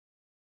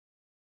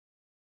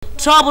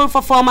Trouble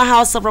for former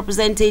House of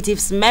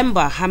Representatives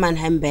member Herman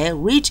Hembe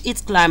reached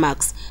its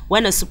climax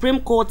when a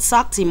Supreme Court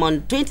sacked him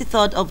on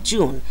 23rd of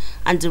June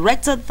and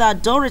directed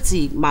that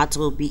Dorathy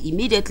Mato be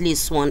immediately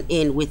sworn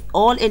in with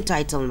all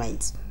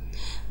entitlements.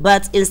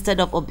 But instead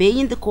of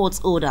obeying the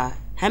court's order,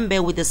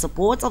 Hembe, with the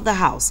support of the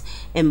House,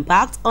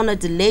 embarked on a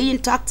delaying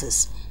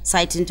tactics,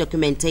 citing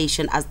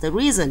documentation as the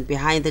reason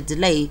behind the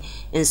delay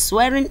in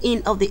swearing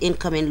in of the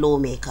incoming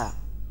lawmaker.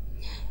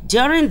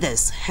 During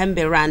this,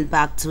 Hembe ran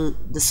back to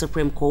the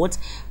Supreme Court,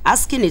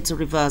 asking it to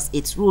reverse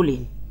its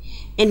ruling.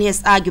 In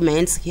his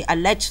arguments, he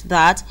alleged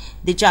that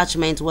the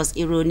judgment was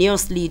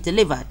erroneously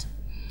delivered.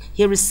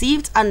 He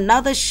received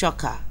another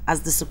shocker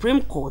as the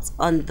Supreme Court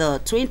on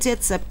the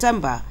 20th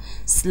September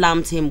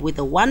slammed him with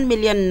a 1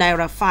 million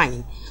naira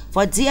fine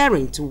for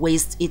daring to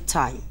waste its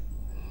time.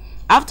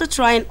 After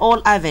trying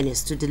all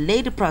avenues to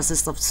delay the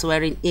process of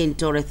swearing in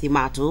Dorathy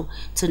Mato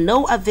to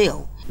no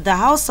avail, the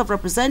House of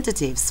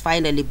Representatives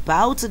finally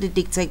bowed to the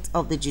dictate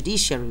of the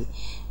judiciary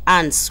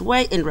and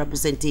swear in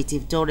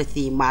Representative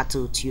Dorathy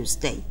Mato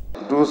Tuesday.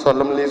 Do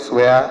solemnly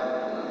swear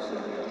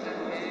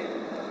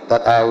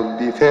that I will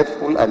be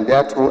faithful and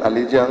bear true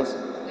allegiance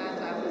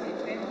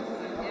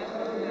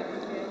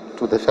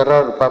to the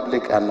Federal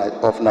Republic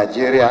of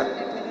Nigeria,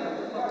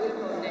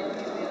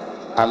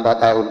 and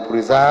that I will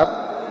preserve,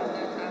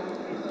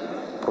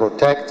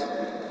 protect,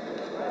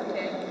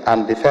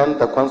 and defend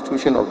the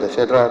Constitution of the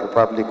Federal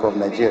Republic of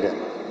Nigeria.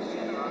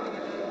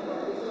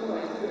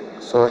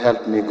 So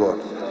help me God.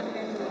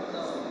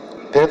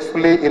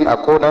 Faithfully, in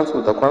accordance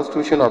with the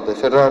Constitution of the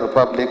Federal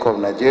Republic of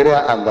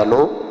Nigeria and the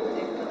law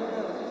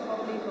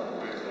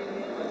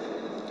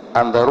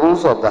and the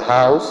rules of the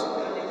House,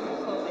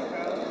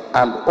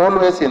 and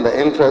always in the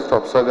interest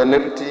of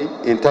sovereignty,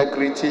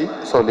 integrity,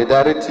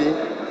 solidarity,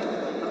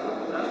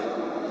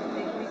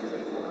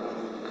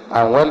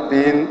 and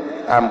well-being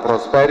and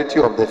prosperity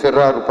of the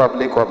Federal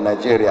Republic of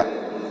Nigeria.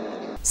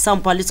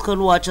 Some political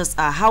watchers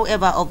are,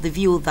 however, of the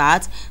view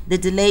that the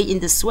delay in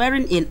the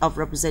swearing-in of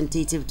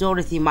Representative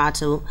Dorathy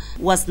Mato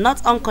was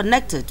not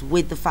unconnected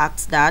with the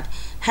fact that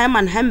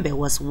Herman Hembe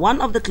was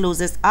one of the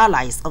closest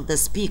allies of the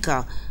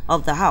Speaker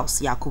of the House,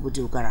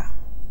 Dogara.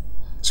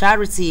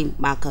 Charity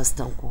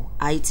Marcus-Tanko,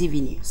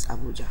 ITV News,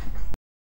 Abuja.